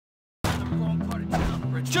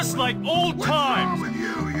Just like old times. What's wrong with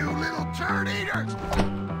you, you little turd eater?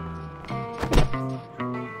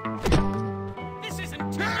 This isn't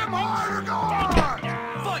Hit him hard or go hard!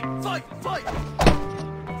 Fight!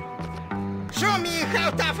 Show me how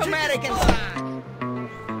tough Americans are!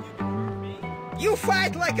 You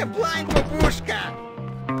fight like a blind babushka!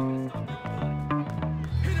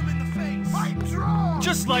 Hit him in the face. Fight strong!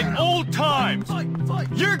 Just like old times. Fight!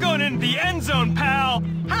 You're going into the end zone, pal.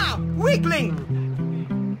 How? Weakling!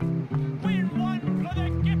 We're one for the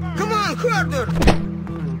Gipper. Come on, Herder!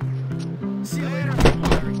 See you later.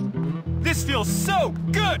 This feels so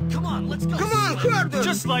good. Come on, let's go. Come on, Herder!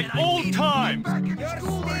 Just like old times. Back in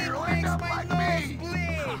school or you'll end up like me!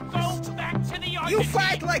 Go back to the yard. You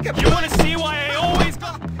fight like a You want to see why I always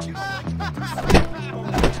go?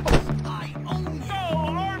 Go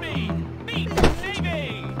Army! Beat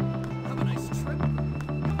Navy! Have a nice trip.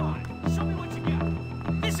 Come on, show me what you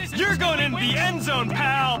got. This is. You're going in the end zone,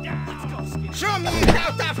 pal. Let's go, Skip. Show me how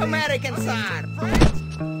tough Americans are!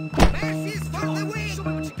 Mercy's for the win! Show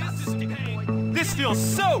me what you got, stick boy. This feels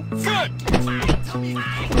so good. Tell me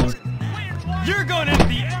You're going in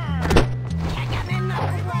the. Kick him in the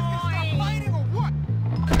groin! Or what?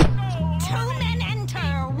 Two men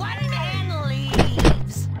enter, one man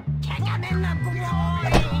leaves. Kick him in the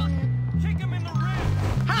groin! Kick him in the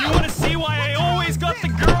ribs. You want to see why I always got the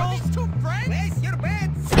girls? Place your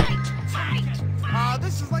bets! Fight!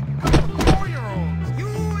 This is like a couple of 4-year-olds.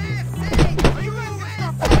 USA!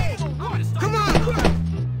 Come on!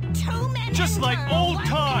 Two men Just like enter, old one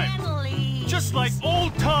times. man leaves. Just like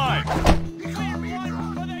old times.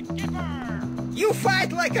 You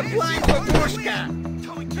fight like a blind babushka!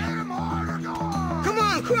 Hit him hard or go hard! Come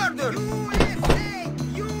on, Herder!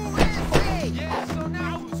 USA! Yeah, so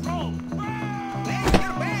now who's roll? Place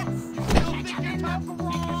your bets! Kick him in the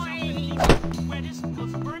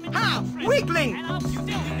groin! How? Weakling! You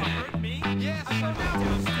didn't hurt me. Yeah, so now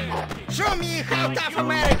downstairs. Show me how tough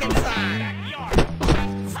Americans are!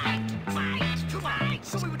 Fight!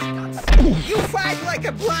 Show me what you got. You fight like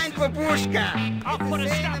a blind babushka! I'll put a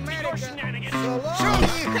Say in stop to your America. shenanigans. Show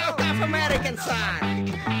me how tough Americans are!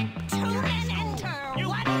 Two men enter,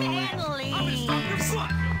 one man leaves.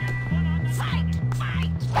 Fight!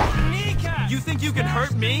 Kneecap. You think you can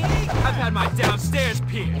hurt me? I've had my downstairs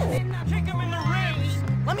pierced. Kick him in the ribs.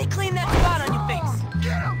 Let me clean that spot on your face.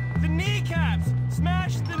 Get him! The kneecaps.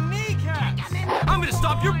 Smash the kneecaps. I'm gonna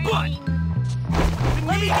stop your butt.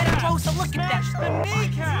 Let me get a closer look at that. Smash the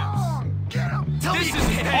kneecaps. Get him! This is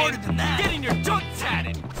pain. Harder than that. Getting your junk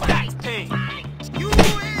tatted. That's pain.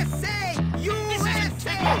 USA!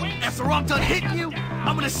 USA! After I'm done hitting you,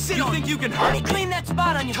 I'm gonna sit on you. Think you can Let hurt me me? clean that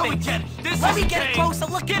spot on your Come and face. get it. This Let is me get a pain. closer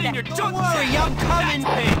look at Getting that. your Don't junk worry, tatted. I'm coming.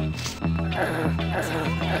 That's pain.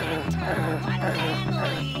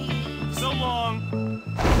 So long.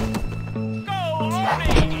 Go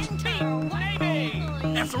Army! Beat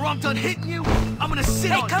Navy! After I'm done hitting you, I'm gonna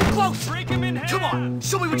sit Hey, on come you. close. Break him in half. Come on,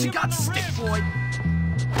 show me what you got, stick boy.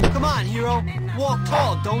 Come on, hero. Walk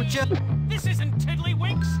tall, don't you? This isn't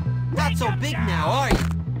Tiddlywinks. Not so big now, are you?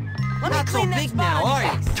 Not so big now, are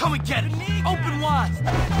you? Come and get it. Open wide.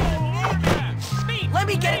 Let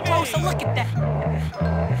me get a closer look at that.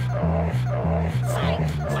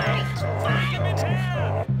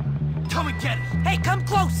 Come and get it. Hey, come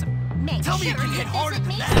closer. Tell me you can hit harder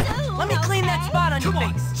than that. Let me clean that spot on your Come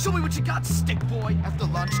on, face. show me what you got, stick boy. After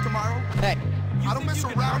lunch tomorrow? Hey, I don't mess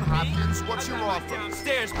around, Hopkins. What's your offer?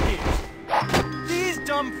 Downstairs, Pierce. These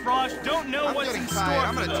dumb frosh don't know I'm what's getting in store. tired.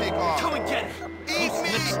 I'm for gonna them. take off. Come and get it. Eat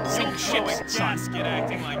me! Don't show a gasket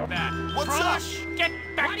acting like that. What's up? Frosh, get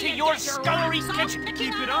back to your scullery kitchen.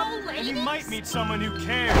 Keep it up, and you might meet someone who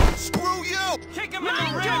cares. Screw you! Kick him in the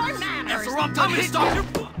Mind ribs. your manners! After I'm done hitting you.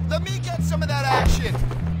 Let me get some of that action.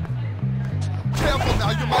 Careful now,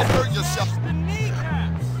 you might hurt yourself. The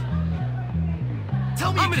kneecaps.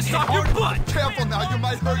 Tell me I'm you gonna can hit stop your harder. butt. Careful now, you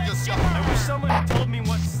might hurt yourself. I wish someone had told me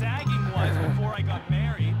what sagging was before I got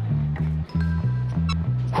married.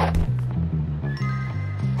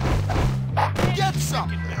 Get some!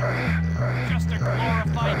 Just a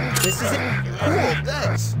glorified. This is it. Cool,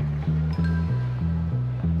 thanks.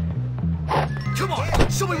 Come on,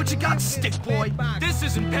 show me what you got, stick boy. This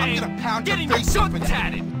isn't pain. I'm gonna pound your Getting your face junk open.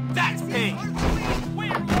 tatted. That's pain.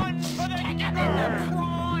 We're one for the Gipper.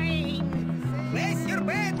 Place your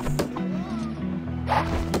bets.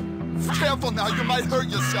 Careful now, you might hurt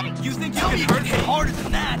yourself. You think you Tell me can you hurt can hit me? harder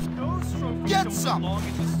than that. Those trophies Get don't some. belong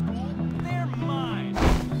in the school. They're mine.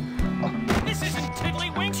 This isn't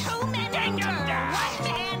Tiddlywinks. Two men enter, one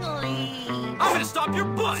man leaves. I'm gonna stop your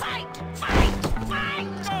butt. Fight!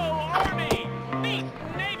 Go Army! Beat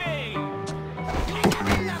Navy!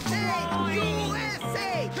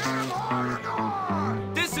 USA!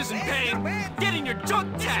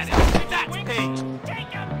 Just at it. That's pain.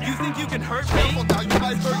 You think you can hurt Careful me? now, you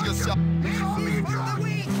might hurt yourself.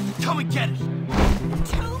 Come and get it. 2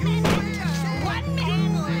 men enter, 1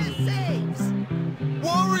 man leaves.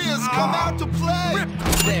 Warriors, come out to play.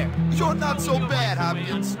 There. You're not so bad,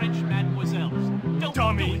 Hopkins. French mademoiselles. Don't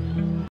dummy.